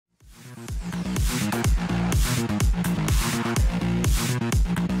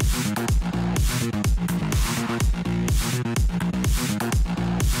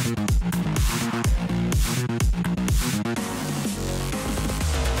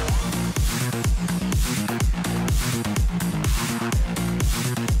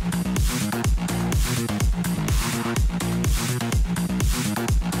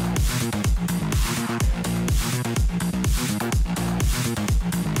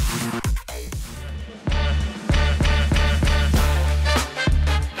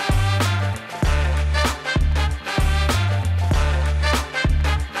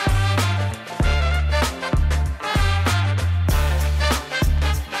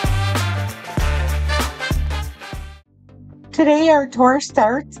Today our tour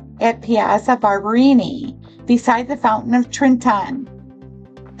starts at Piazza Barberini, beside the Fountain of Trenton.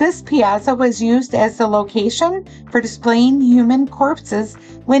 This piazza was used as the location for displaying human corpses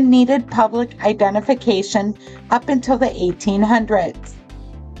when needed public identification up until the 1800s.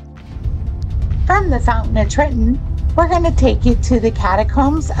 From the Fountain of Trenton, we're going to take you to the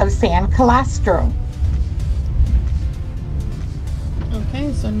Catacombs of San Callisto.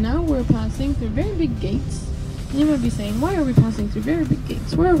 Okay, so now we're passing through very big gates. And you might be saying, why are we passing through very big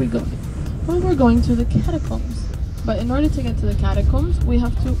gates? Where are we going? Well, we're going to the catacombs. But in order to get to the catacombs, we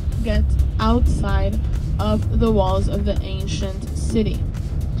have to get outside of the walls of the ancient city.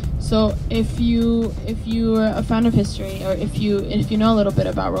 So if you're a fan of history, or if you know a little bit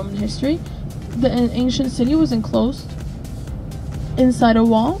about Roman history, the ancient city was enclosed inside a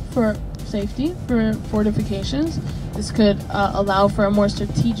wall for safety, for fortifications. This could allow for a more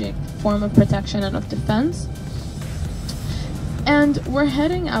strategic form of protection and of defense. And we're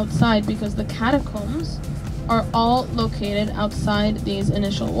heading outside because the catacombs are all located outside these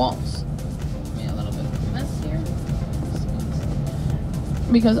initial walls. Maybe a little bit of a mess here.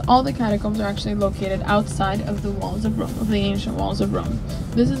 Because all the catacombs are actually located outside of the walls of Rome, of the ancient walls of Rome.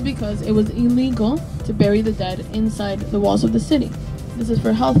 This is because it was illegal to bury the dead inside the walls of the city. This is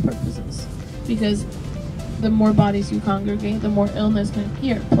for health purposes, because the more bodies you congregate, the more illness can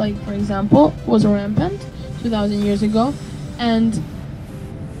appear. Plague, for example, was rampant 2,000 years ago, and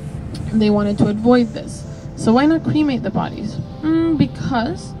they wanted to avoid this. So why not cremate the bodies?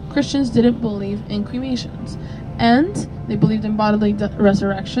 Because Christians didn't believe in cremations, and they believed in bodily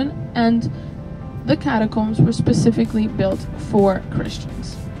resurrection, and the catacombs were specifically built for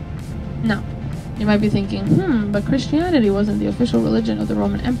Christians. Now, you might be thinking, but Christianity wasn't the official religion of the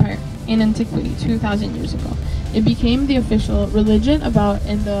Roman Empire in antiquity 2,000 years ago. It became the official religion about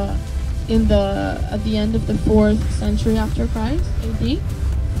at the end of the 4th century after Christ, AD.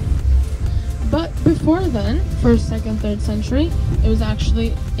 But before then, 1st, 2nd, 3rd century, it was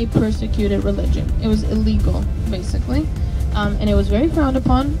actually a persecuted religion. It was illegal, basically, and it was very frowned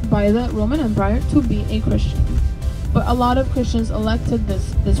upon by the Roman Empire to be a Christian. But a lot of Christians elected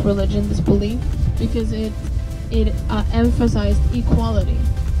this religion, this belief, because it emphasized equality,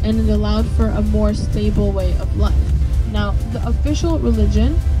 and it allowed for a more stable way of life. Now, the official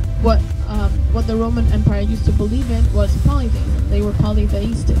religion, what the Roman Empire used to believe in, was polytheism. They were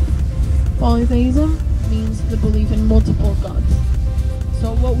polytheistic. Polytheism means the belief in multiple gods.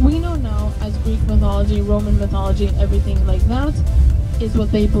 So what we know now as Greek mythology, Roman mythology, everything like that, is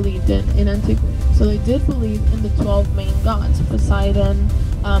what they believed in antiquity. So they did believe in the 12 main gods: Poseidon,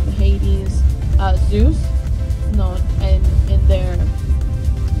 Hades, Zeus, known in their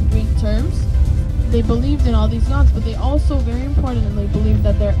Greek terms. They believed in all these gods, but they also, very importantly, believed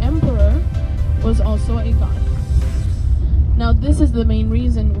that their emperor was also a god. Now, this is the main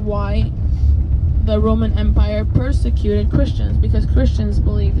reason why the Roman Empire persecuted Christians, because Christians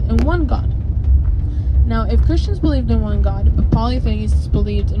believed in one god. Now, if Christians believed in one god, but polytheists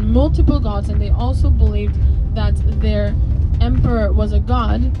believed in multiple gods, and they also believed that their emperor was a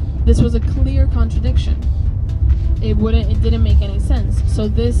god, this was a clear contradiction. It didn't make any sense. So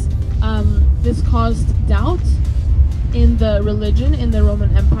this caused doubt in the religion, in the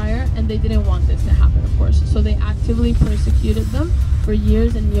Roman Empire, and they didn't want this to happen, of course. So they actively persecuted them for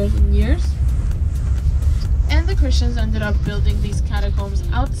years and years and years. And the Christians ended up building these catacombs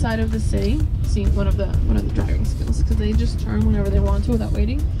outside of the city. See, one of the driving skills, because they just turn whenever they want to without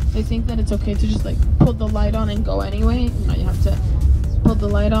waiting. They think that it's okay to just like put the light on and go anyway. You know, you have to put the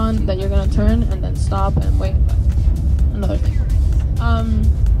light on that you're gonna turn and then stop and wait. But another thing.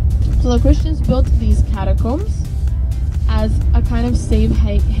 So the Christians built these catacombs as a kind of safe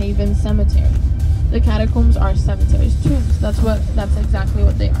haven cemetery. The catacombs are cemeteries, tombs. That's exactly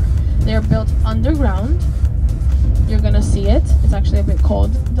what they are. They are built underground. You're gonna see it. It's actually a bit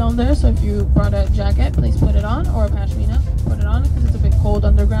cold down there, so if you brought a jacket, please put it on, or a pashmina, put it on, because it's a bit cold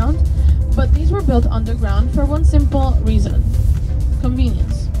underground. But these were built underground for one simple reason: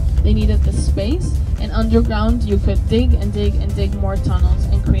 convenience. They needed the space, and underground you could dig and dig and dig more tunnels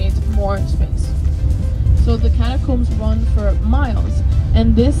and create more space. So the catacombs run for miles,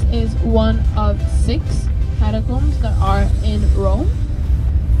 and this is one of 6 catacombs that are in Rome.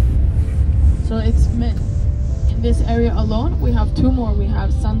 So it's many. In this area alone, we have 2 more. We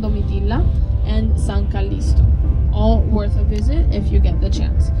have San Domitilla and San Callisto. All worth a visit if you get the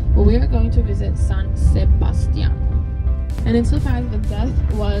chance. But we are going to visit San Sebastiano. And it's the fact that death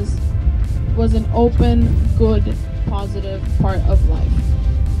was an open, good, positive part of life.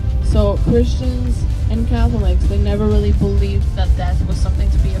 So Christians and Catholics, they never really believed that death was something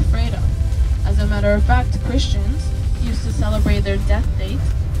to be afraid of. As a matter of fact, Christians used to celebrate their death date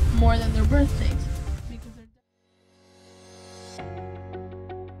more than their birth date.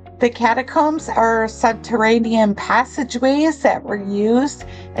 The catacombs are subterranean passageways that were used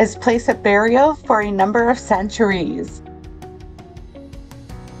as place of burial for a number of centuries.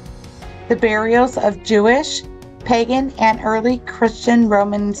 The burials of Jewish, pagan, and early Christian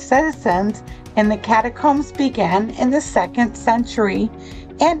Roman citizens in the catacombs began in the 2nd century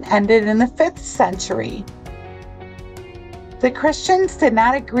and ended in the 5th century. The Christians did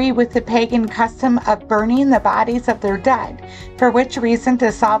not agree with the pagan custom of burning the bodies of their dead, for which reason,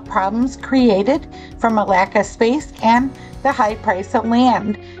 to solve problems created from a lack of space and the high price of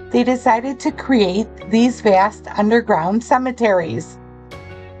land, they decided to create these vast underground cemeteries.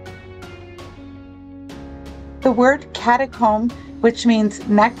 The word catacomb, which means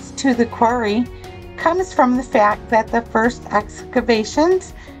next to the quarry, comes from the fact that the first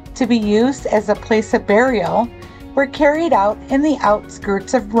excavations to be used as a place of burial were carried out in the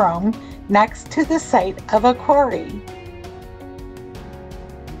outskirts of Rome next to the site of a quarry.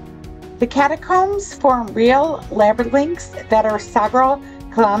 The catacombs form real labyrinths that are several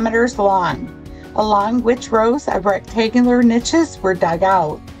kilometers long, along which rows of rectangular niches were dug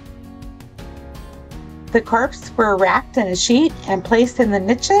out. The corpses were wrapped in a sheet and placed in the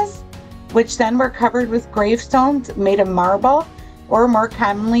niches, which then were covered with gravestones made of marble or more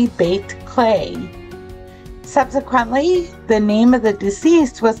commonly baked clay. Subsequently, the name of the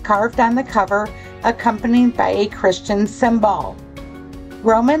deceased was carved on the cover, accompanied by a Christian symbol.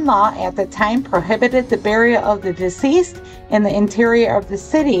 Roman law at the time prohibited the burial of the deceased in the interior of the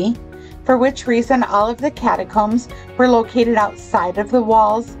city, for which reason all of the catacombs were located outside of the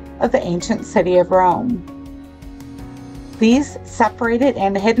walls of the ancient city of Rome. These separated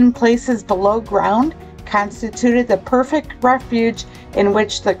and hidden places below ground constituted the perfect refuge in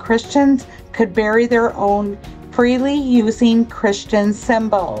which the Christians could bury their own, freely using Christian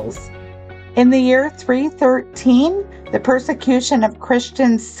symbols. In the year 313, the persecution of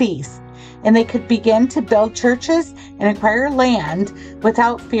Christians ceased, and they could begin to build churches and acquire land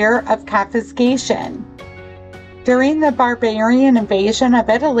without fear of confiscation. During the barbarian invasion of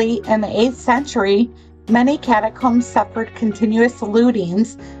Italy in the 8th century, many catacombs suffered continuous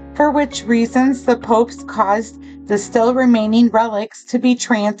lootings, for which reasons the popes caused the still remaining relics to be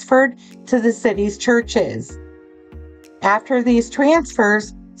transferred to the city's churches. After these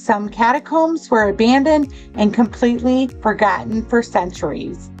transfers, some catacombs were abandoned and completely forgotten for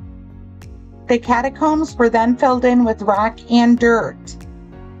centuries. The catacombs were then filled in with rock and dirt.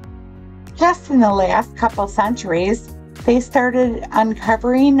 Just in the last couple centuries, they started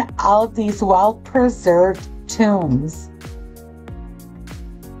uncovering all of these well-preserved tombs.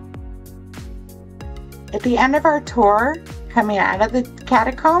 At the end of our tour, coming out of the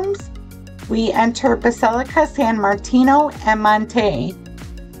catacombs, we enter Basilica San Martino e Monte,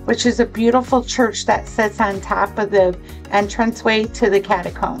 which is a beautiful church that sits on top of the entranceway to the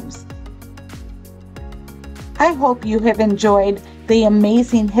catacombs. I hope you have enjoyed the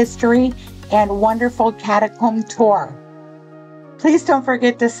amazing history and wonderful catacomb tour. Please don't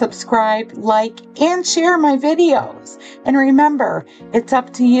forget to subscribe, like, and share my videos. And remember, it's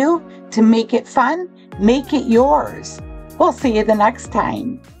up to you to make it fun, make it yours. We'll see you the next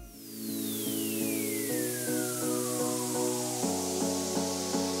time.